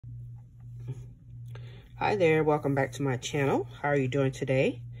Hi there, welcome back to my channel. How are you doing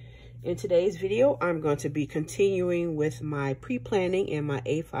today? In today's video, I'm going to be continuing with my pre-planning in my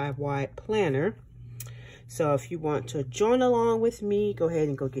A5 wide planner. So if you want to join along with me, go ahead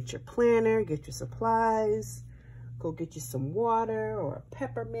and go get your planner, get your supplies, go get you some water or a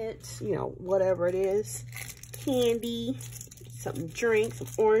peppermint, you know, whatever it is, candy, something to drink, some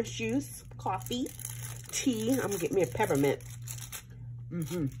orange juice, coffee, tea. I'm gonna get me a peppermint.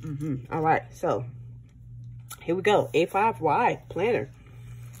 All right, so here we go, A5 wide planner.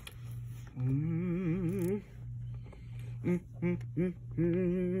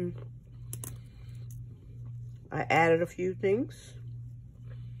 I added a few things.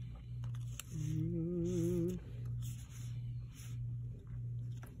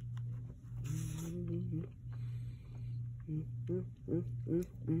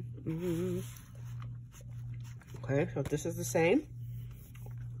 Okay, so this is the same.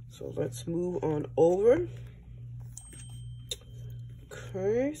 So let's move on over.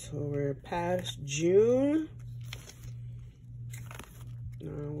 Okay, so we're past June.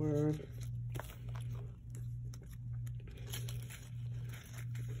 Now we're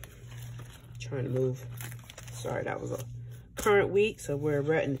trying to move. Sorry, that was a current week. So we're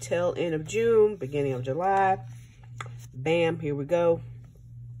right in the tail end of June, beginning of July. Bam, here we go.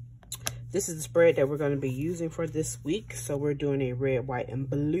 This is the spread that we're going to be using for this week. So we're doing a red, white, and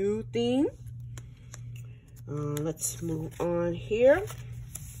blue theme. Let's move on here.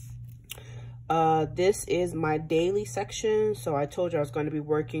 This is my daily section. So I told you I was going to be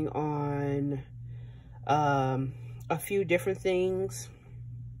working on a few different things.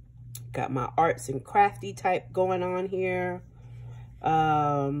 Got my arts and crafty type going on here.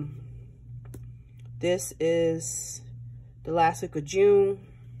 This is the last week of June.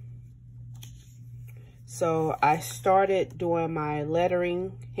 So I started doing my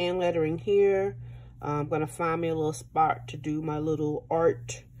lettering, hand lettering here. I'm going to find me a little spot to do my little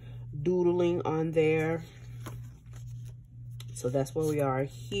art doodling on there. So that's where we are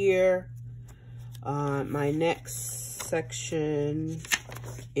here. My next section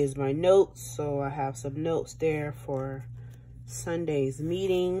is my notes. So I have some notes there for Sunday's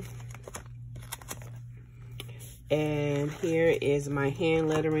meeting. And here is my hand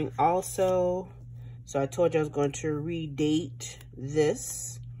lettering also. So I told you I was going to redate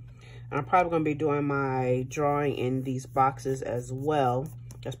this. And I'm probably going to be doing my drawing in these boxes as well.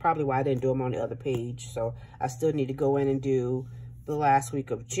 That's probably why I didn't do them on the other page. So I still need to go in and do the last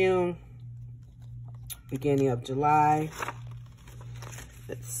week of June, beginning of July.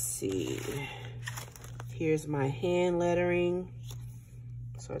 Let's see. Here's my hand lettering.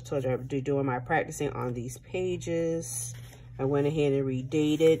 So I told you I would be doing my practicing on these pages. I went ahead and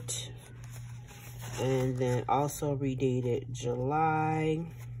redated. And then also redated July.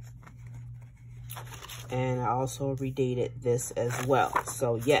 And I also redated this as well.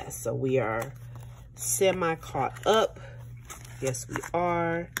 So yes, so we are semi caught up. Yes, we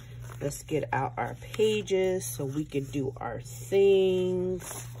are. Let's get out our pages so we can do our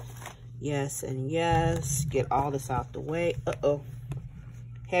things. Yes and yes. Get all this out the way. Uh-oh.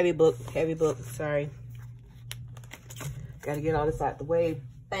 Heavy book, sorry. Gotta get all this out the way.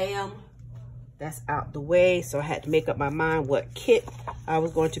 Bam. That's out the way. So I had to make up my mind what kit I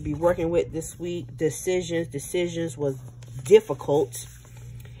was going to be working with this week. Decisions was difficult.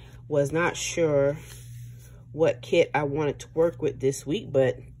 Was not sure what kit I wanted to work with this week,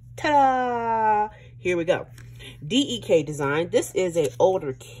 but ta-da! Here we go. DEK Design. This is an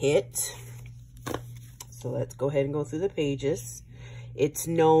older kit. So let's go ahead and go through the pages. It's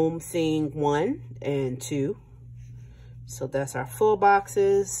Gnome Thing 1 and 2. So that's our full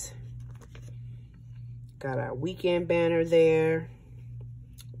boxes. Got our weekend banner there.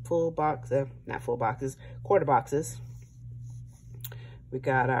 Full box, not full boxes, quarter boxes. We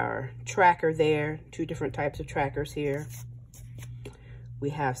got our tracker there. 2 different types of trackers here.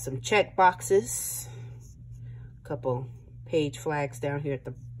 We have some check boxes. A couple page flags down here at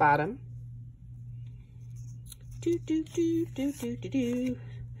the bottom.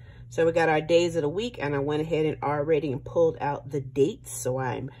 So we got our days of the week, and I went ahead and already pulled out the dates, so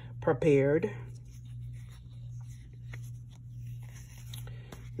I'm prepared.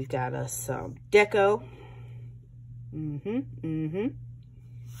 We got us some deco. And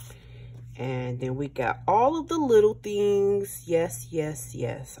then we got all of the little things. Yes, yes,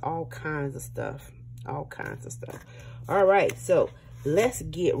 yes. All kinds of stuff. All kinds of stuff. All right, so let's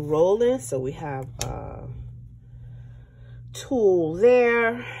get rolling. So we have a tool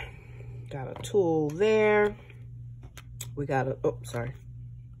there. Got a tool there. We got a,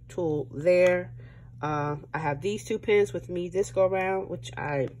 tool there. I have these 2 pens with me this go around, which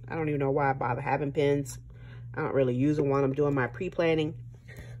I don't even know why I bother having pens. I don't really use them while I'm doing my pre-planning,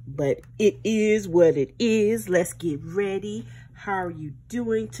 but it is what it is. Let's get ready. How are you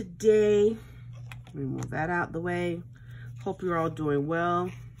doing today? Let me move that out the way. Hope you're all doing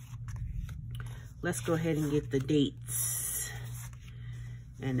well. Let's go ahead and get the dates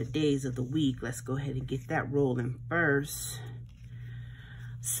and the days of the week. Let's go ahead and get that rolling first.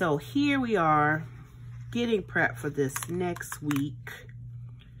 So here we are, getting prepped for this next week.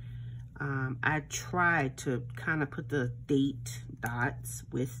 I tried to kind of put the date dots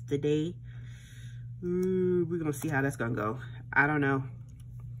with the day. We're gonna see how that's gonna go. I don't know.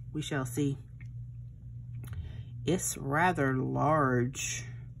 We shall see. It's rather large.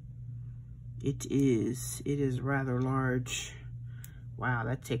 It is rather large. Wow,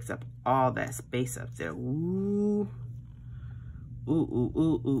 that takes up all that space up there. Ooh. Ooh, ooh,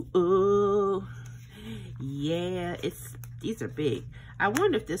 ooh, ooh, ooh. Yeah, these are big. I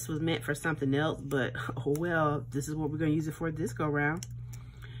wonder if this was meant for something else, but oh well, this is what we're gonna use it for this go round.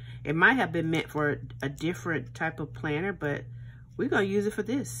 It might have been meant for a different type of planner, but we're gonna use it for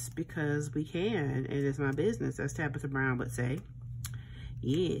this because we can, and it's my business, as Tabitha Brown would say.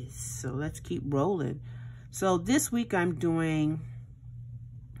 Yes, so let's keep rolling. So this week I'm doing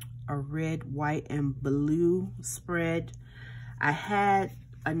a red, white, and blue spread. I had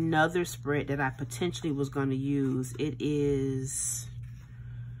another spread that I potentially was going to use. It is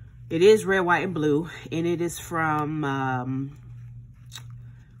red, white, and blue, and it is from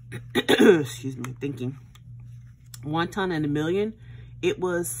excuse me, thinking 1 Ton and a Million. It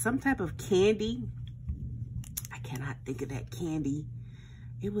was some type of candy. I cannot think of that candy.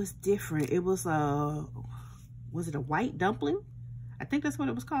 It was different. It was it a white dumpling? I think that's what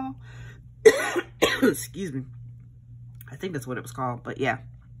it was called. Excuse me. I think that's what it was called, but yeah.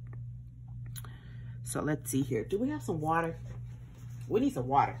 So let's see here. Do we have some water? We need some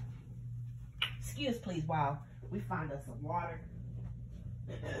water. Excuse please while we find us some water.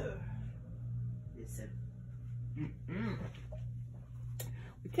 Listen.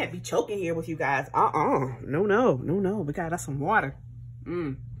 We can't be choking here with you guys. No. We got us some water.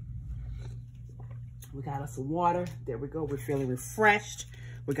 We got us some water. There we go. We're feeling refreshed.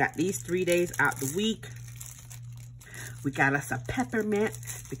 We got these 3 days out the week. We got us a peppermint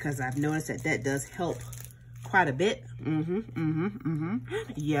because I've noticed that does help quite a bit.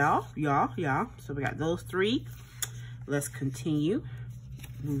 Yeah. So we got those 3. Let's continue.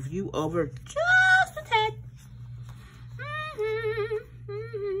 Move you over just a tad.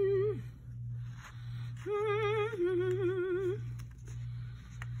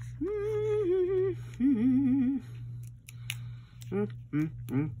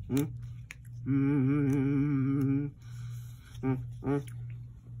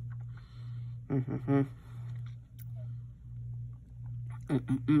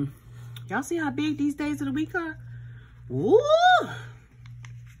 Y'all see how big these days of the week are? Woo!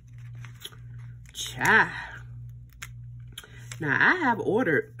 Child. Now, I have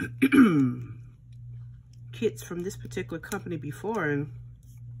ordered kits from this particular company before, and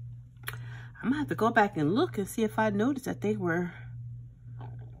I'm gonna have to go back and look and see if I noticed that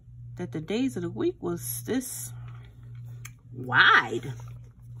that the days of the week was this wide.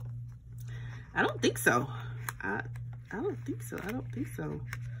 I don't think so. I don't think so. I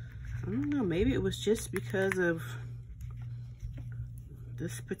don't know. Maybe it was just because of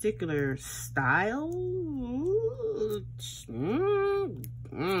this particular style.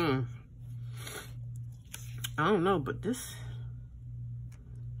 I don't know, but this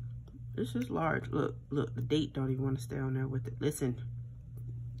is large. Look, the date don't even want to stay on there with it. Listen,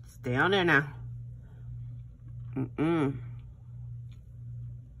 stay on there now.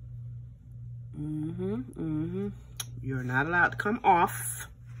 You're not allowed to come off.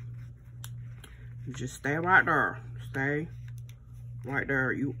 You just stay right there. Stay right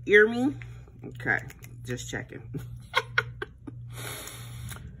there. You hear me? Okay, just checking.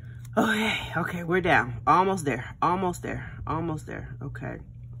 Okay, we're down. Almost there. Okay.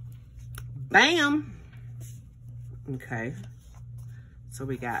 Bam. Okay. So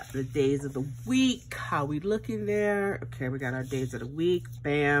we got the days of the week. How we looking there? Okay, we got our days of the week.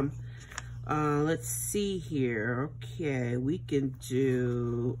 Bam. Let's see here. Okay, we can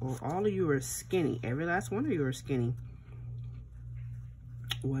do, all of you are skinny. Every last one of you are skinny.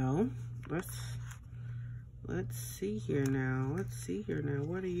 Well, let's see here now.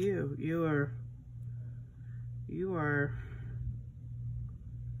 What are you? You are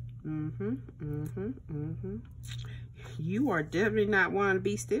You are definitely not wanting to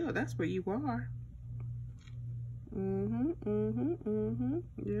be still. That's where you are.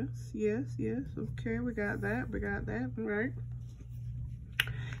 Yes. Okay, we got that. Right.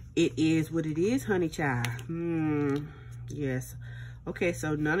 It is what it is, honey child. Yes. Okay,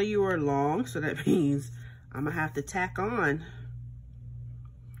 so none of you are long, so that means I'm gonna have to tack on.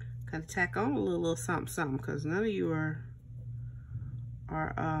 Kind of tack on a little something, because none of you are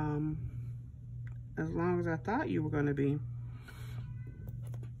as long as I thought you were gonna be.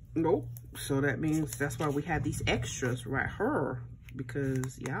 Nope. So that means that's why we have these extras right here,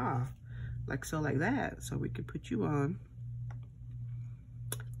 because yeah, like so, like that. So we can put you on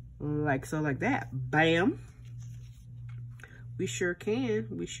like so, like that. Bam. We sure can.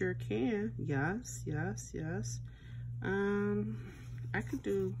 We sure can. Yes, yes, yes. I could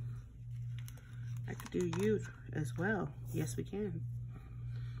do you as well. Yes, we can.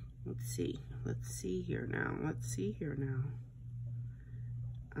 Let's see. Let's see here now. Let's see here now.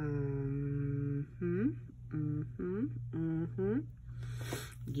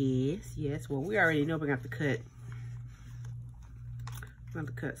 Yes, yes. Well, we already know we're gonna have to cut. I'm going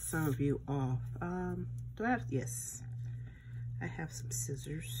to cut some of you off. Do I have? Yes. I have some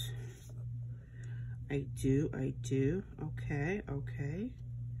scissors. I do. Okay, okay.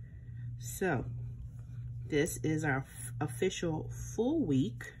 So, this is our official full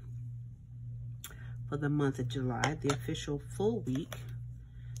week for the month of July. The official full week.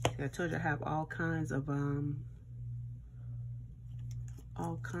 I told you I have all kinds of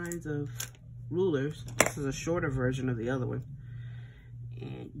rulers. This is a shorter version of the other one.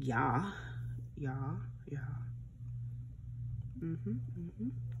 And yeah.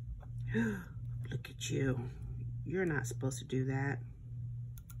 Look at you. You're not supposed to do that.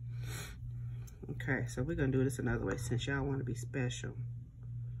 Okay, so we're gonna do this another way since y'all want to be special.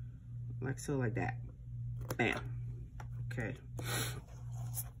 Like so, like that. Bam. Okay.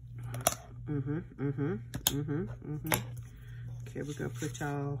 Okay, we're gonna put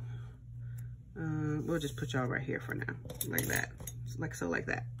y'all. We'll just put y'all right here for now, like that. Like so, like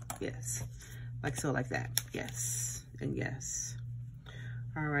that. Yes. Like so, like that. Yes. And yes.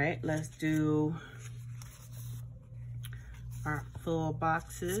 All right, let's do our full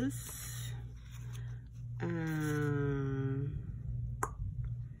boxes.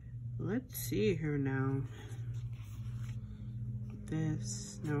 Let's see here now.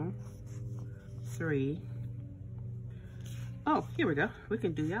 This, no. 3. Oh, here we go. We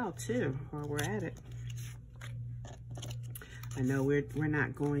can do y'all too while we're at it. I know we're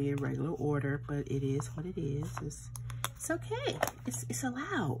not going in regular order, but it is what it is. It's okay. It's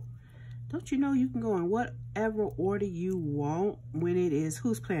allowed. Don't you know you can go in whatever order you want when it is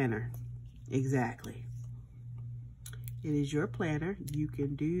whose planner? Exactly. It is your planner. You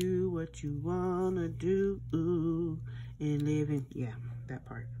can do what you wanna do and live in, yeah, that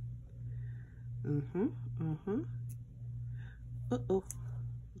part. Uh-oh.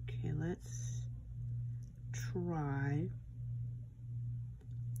 Okay, let's try.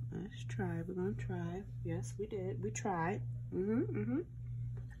 Let's try. We're gonna try. Yes, we did. We tried.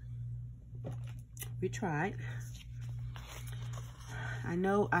 We tried. I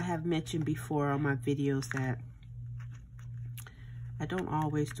know I have mentioned before on my videos that I don't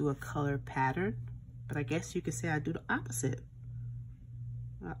always do a color pattern, but I guess you could say I do the opposite.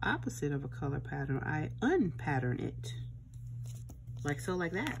 The opposite of a color pattern. I unpattern it. Like so,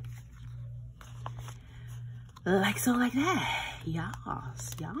 like that. Like so, like that. Yes.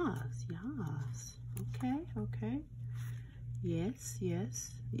 Okay, okay. Yes,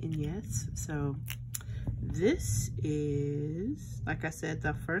 and yes. So this is, like I said,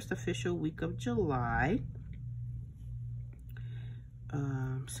 the first official week of July.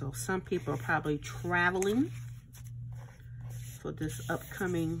 So some people are probably traveling for this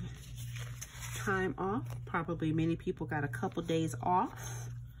upcoming time off. Probably many people got a couple days off.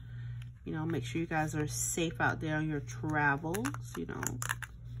 You know, make sure you guys are safe out there on your travels. You know,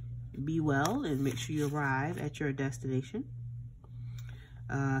 be well and make sure you arrive at your destination.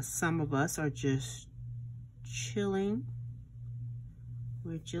 Some of us are just chilling.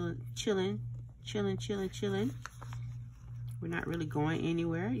 We're chilling. We're not really going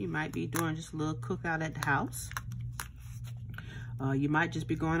anywhere. You might be doing just a little cookout at the house. You might just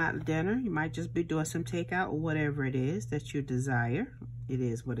be going out to dinner. You might just be doing some takeout or whatever it is that you desire. It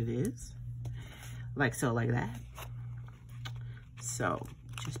is what it is. Like so, like that. So,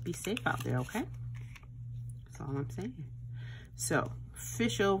 just be safe out there, okay? That's all I'm saying. So,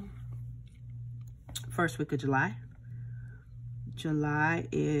 official first week of July. July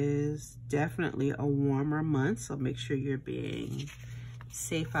is definitely a warmer month, so make sure you're being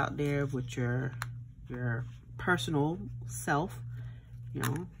safe out there with your personal self. You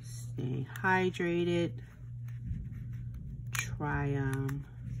know, staying hydrated. Try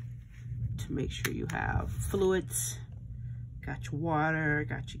to make sure you have fluids Got your water,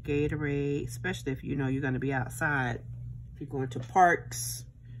 got your Gatorade, especially if you know you're gonna be outside. If you're going to parks,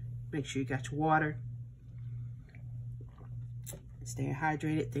 make sure you got your water. Staying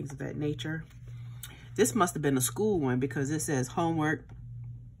hydrated, things of that nature. This must have been a school one because it says homework,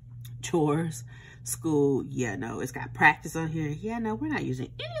 chores, school. Yeah, no, it's got practice on here. Yeah, no, we're not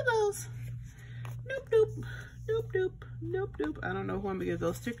using any of those. Nope, nope, nope, nope, nope, nope. I don't know who I'm gonna give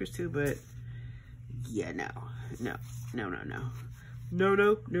those stickers to, but yeah, no, no, no, no, no. No,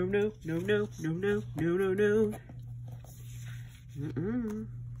 no, no, no, no, no, no, no, no, no, no. Mm-mm.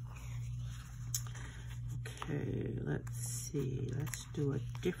 Okay, let's see. Let's do a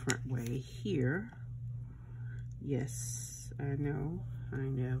different way here. Yes, I know, I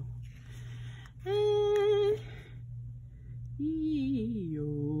know. And yes.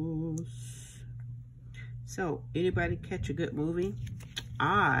 So, anybody catch a good movie?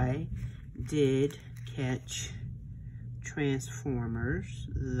 I did catch Transformers,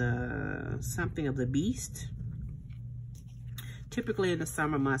 the Something of the Beast. Typically in the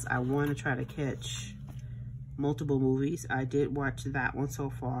summer months, I want to try to catch multiple movies. I did watch that one so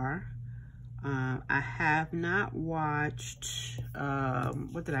far. I have not watched,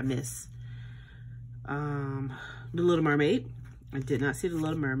 what did I miss? The Little Mermaid. I did not see The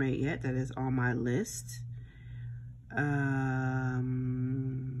Little Mermaid yet. That is on my list.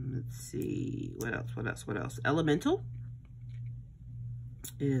 Let's see, what else, what else, what else? Elemental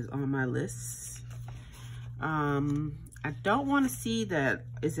is on my list. I don't want to see that,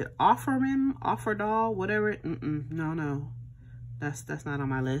 is it Offer Doll, whatever? No, no, that's not on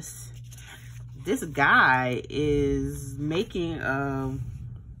my list. This guy is making,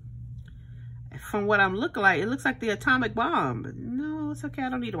 from what I'm looking like, it looks like the atomic bomb. But no, it's okay, I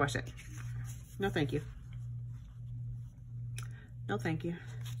don't need to watch that. No, thank you. No, thank you.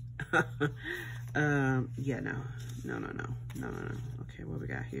 Yeah, no. Okay, what we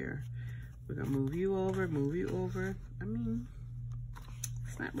got here? We're gonna move you over. I mean,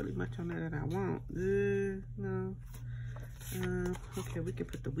 it's not really much on there that I want. No. Okay, we can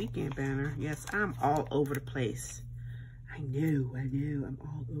put the weekend banner. Yes, I'm all over the place. I know, I'm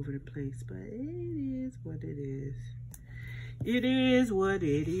all over the place, but it is what it is. It is what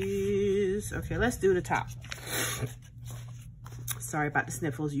it is. Okay, let's do the top. Sorry about the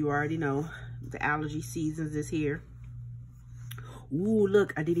sniffles. You already know the allergy seasons is here. Ooh,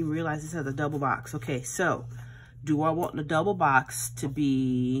 look, I didn't even realize this has a double box. Okay, so do I want the double box to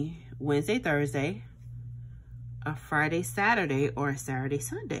be Wednesday, Thursday, a Friday, Saturday, or a Saturday,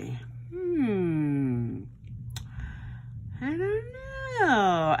 Sunday? I don't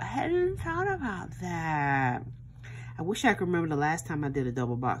know. I hadn't thought about that. I wish I could remember the last time I did a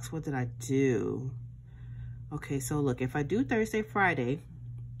double box. What did I do? Okay, so look, if I do Thursday, Friday,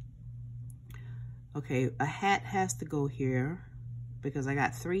 okay, a hat has to go here because I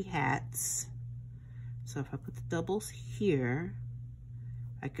got 3 hats. So if I put the doubles here,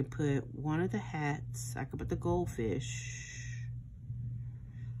 I can put one of the hats. I can put the goldfish.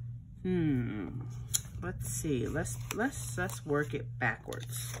 Let's see. Let's work it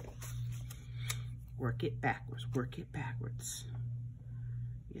backwards. Work it backwards.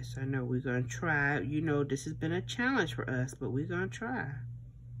 Yes, I know we're gonna try. You know, this has been a challenge for us, but we're gonna try.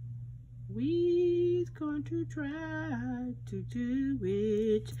 We're going to try to do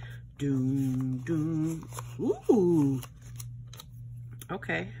it. Doom, doom. Ooh.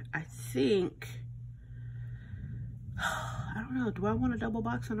 Okay, I think, I don't know, do I want a double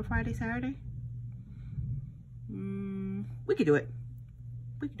box on a Friday, Saturday? We could do it.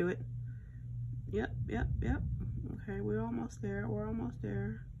 Yep. Okay, we're almost there.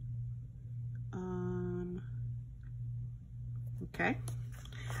 Okay.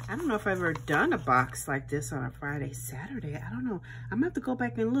 I don't know if I've ever done a box like this on a Friday, Saturday. I don't know. I'm gonna have to go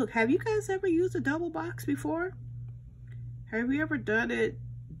back and look. Have you guys ever used a double box before? Have you ever done it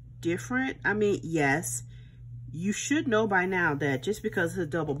different? I mean, yes, you should know by now that just because it's a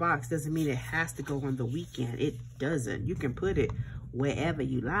double box doesn't mean it has to go on the weekend. It doesn't. You can put it wherever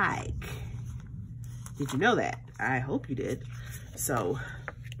you like. Did you know that? I hope you did. So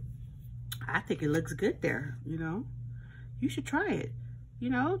I think it looks good there, you know. You should try it. You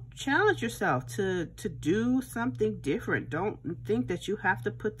know, challenge yourself to do something different. Don't think that you have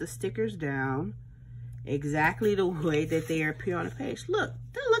to put the stickers down exactly the way that they appear on the page. Look,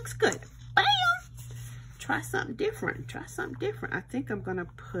 that looks good. Bam! Try something different. I think I'm gonna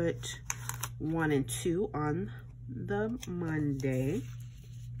put 1 and 2 on the Monday.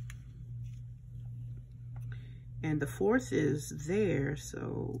 And the 4th is there,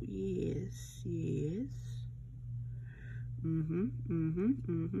 so yes. We're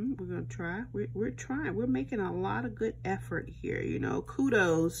gonna try. We're trying. We're making a lot of good effort here. You know,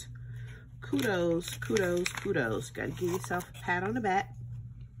 kudos. Got to give yourself a pat on the back.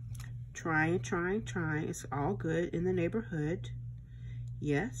 Trying. It's all good in the neighborhood.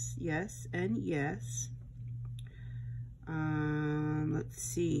 Yes, and yes. Let's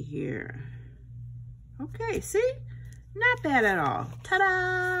see here. Okay, see? Not bad at all.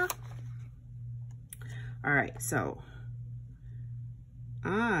 Ta-da! All right, so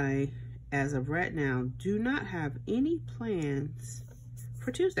I, as of right now, do not have any plans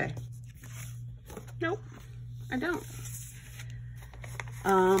for Tuesday. Nope, I don't.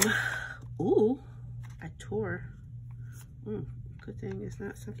 Ooh, I tore. Good thing it's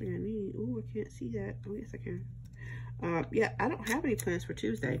not something I need. Ooh, I can't see that. Oh, yes, I can. Yeah, I don't have any plans for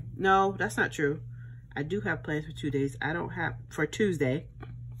Tuesday. No, that's not true. I do have plans for 2 days. I don't have, for Tuesday,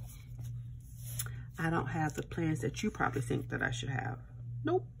 I don't have the plans that you probably think that I should have.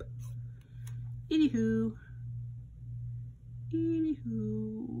 Nope. Anywho.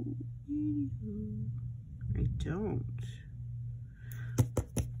 I don't.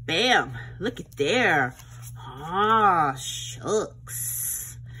 Bam! Look at there. Ah,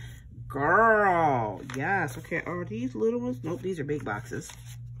 shucks. Girl. Yes. Okay, are these little ones? Nope, these are big boxes.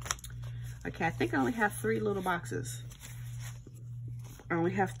 Okay, I think I only have 3 little boxes. I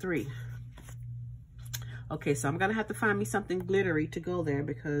only have 3. Okay, so I'm gonna have to find me something glittery to go there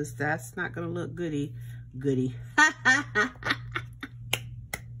because that's not gonna look goody.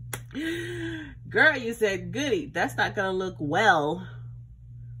 Girl, you said goody. That's not gonna look well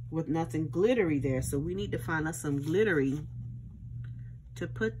with nothing glittery there. So we need to find us some glittery to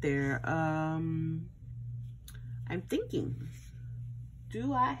put there. I'm thinking,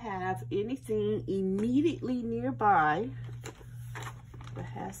 do I have anything immediately nearby that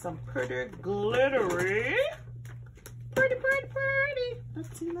has some pretty glittery? Pretty.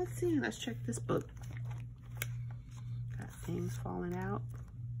 Let's see. Let's check this book. Got things falling out.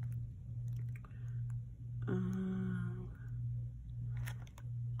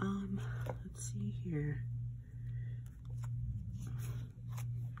 Let's see here.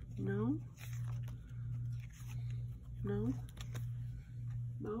 No.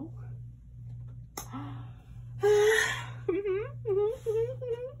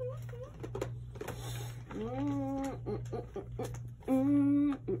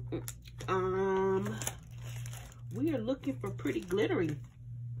 We are looking for pretty glittery.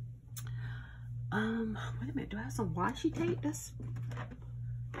 Wait a minute, do I have some washi tape?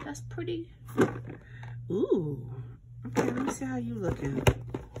 That's pretty. Ooh. Okay, let me see how you looking.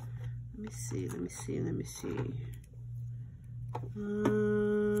 Let me see.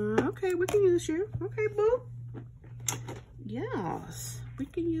 Okay, we can use you. Okay, boo. Yes, we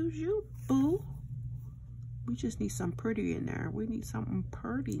can use you, boo. We just need some pretty in there. We need something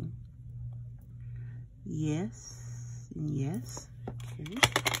pretty. Yes. Okay.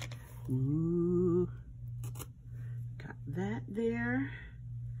 Ooh. Got that there.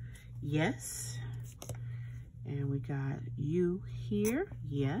 Yes. And we got you here.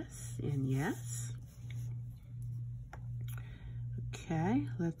 Yes and yes. Okay,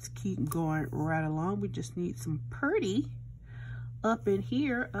 let's keep going right along. We just need some pretty up in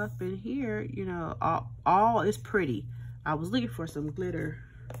here, you know, all is pretty. I was looking for some glitter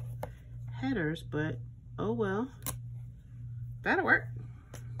headers, but oh well. That'll work.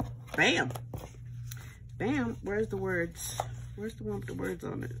 Bam. Bam. Where's the words? Where's the one with the words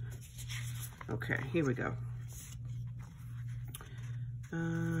on it? Okay, here we go.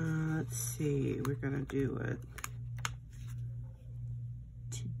 Let's see. We're gonna do it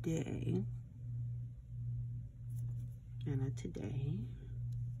today. And a today.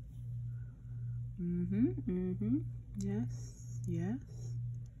 Yes.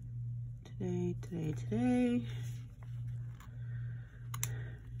 Today.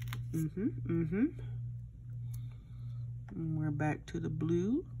 And we're back to the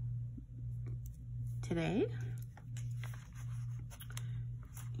blue today.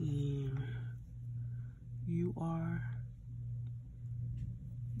 And you are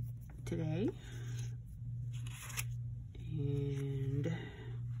today. And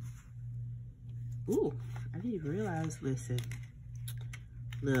ooh, I didn't even realize, listen,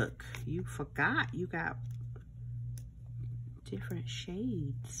 look, you forgot you got different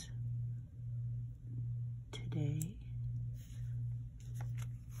shades today.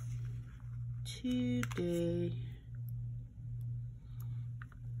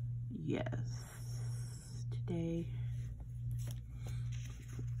 Yes, today.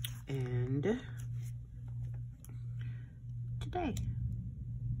 And today.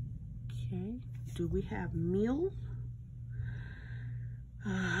 Okay, do we have meal?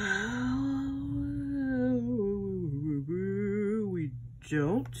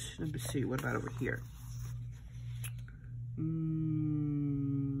 don't. Let me see, what about over here?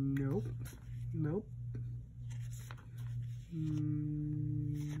 Nope. Nope. Nope.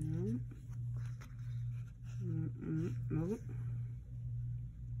 Nope.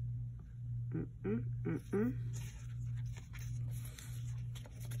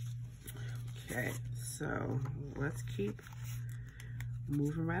 Okay, so let's keep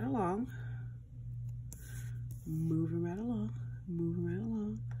moving right along. Moving right along. Moving right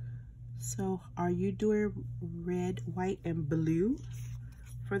along. So are you doing red, white, and blue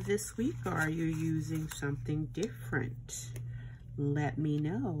for this week, or are you using something different? Let me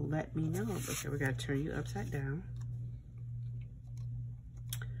know. Let me know. Okay, we gotta turn you upside down.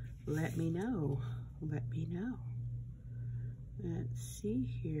 Let me know. Let me know. Let's see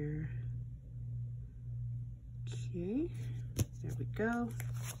here. Okay, there we go.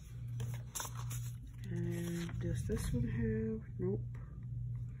 And does this one have? Nope.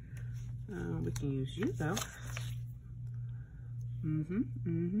 We can use you though.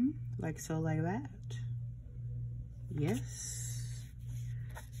 Like so, like that. Yes.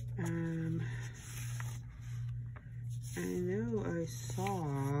 I know I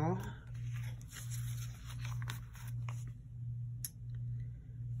saw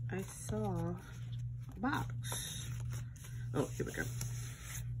a box. Oh, here we go.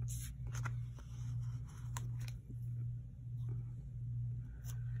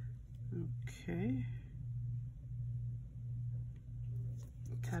 Okay.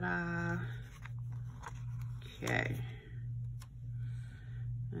 Ta-da. Okay.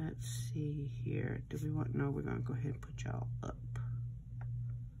 Let's see here. Do we want, no, we're gonna go ahead and put y'all up.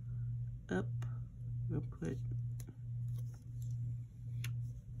 Up. We'll put,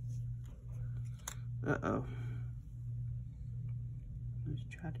 uh-oh. Let's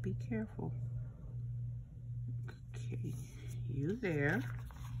try to be careful. Okay, you there.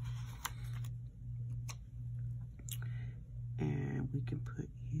 And we can put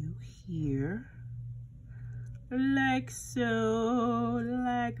you here. Like so,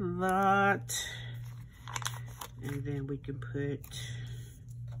 like that. And then we can put,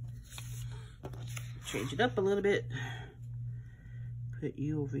 change it up a little bit. Put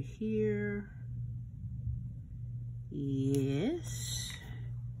you over here. Yes.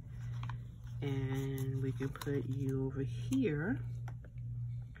 And we can put you over here.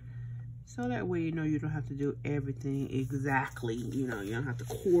 So that way, you know, you don't have to do everything exactly. You know, you don't have to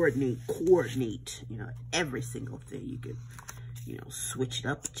coordinate, you know, every single thing. You can, you know, switch it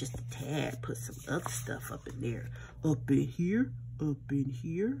up just a tad, put some other stuff up in there. Up in here,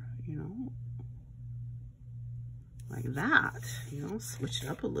 you know, like that. You know, switch it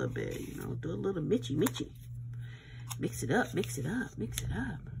up a little bit, you know, do a little mitchy. Mix it up, mix it up, mix it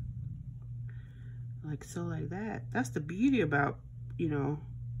up. Like so, like that. That's the beauty about, you know,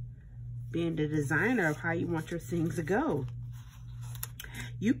 being the designer of how you want your things to go.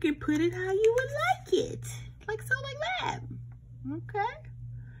 You can put it how you would like it. Like so, like that. Okay.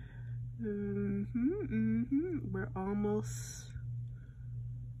 We're almost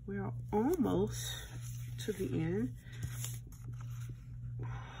to the end.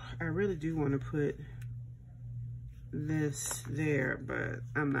 I really do want to put this there, but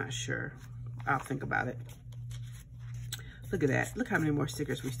I'm not sure. I'll think about it. Look at that. Look how many more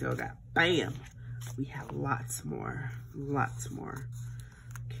stickers we still got. Bam! We have lots more. Lots more.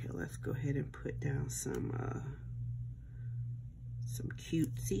 Okay, let's go ahead and put down some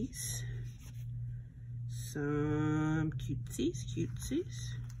cutesies. Some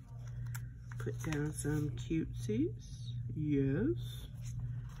cutesies. Put down some cutesies. Yes.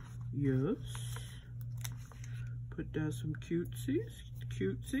 Yes. Put down some cutesies.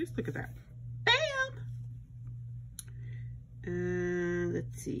 Look at that. And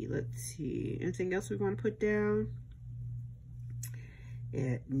let's see. Anything else we want to put down?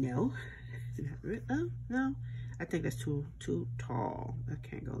 No. Not really. Oh, no. I think that's too tall. I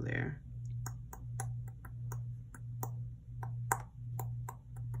can't go there.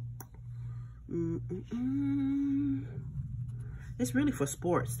 It's really for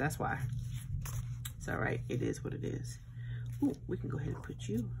sports. That's why. It's all right. It is what it is. Ooh, we can go ahead and put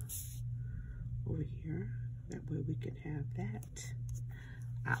you over here. That way we can have that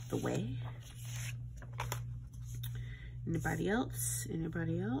out the way. Anybody else?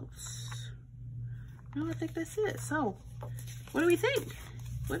 Anybody else? No, I think that's it. So, what do we think?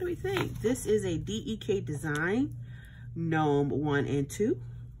 What do we think? This is a DEK Design Gnome 1 and 2.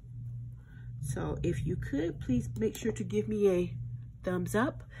 So, if you could, please make sure to give me a thumbs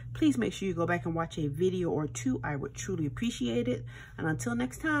up. Please make sure you go back and watch a video or two. I would truly appreciate it. And until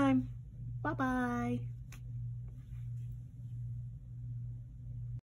next time, bye-bye.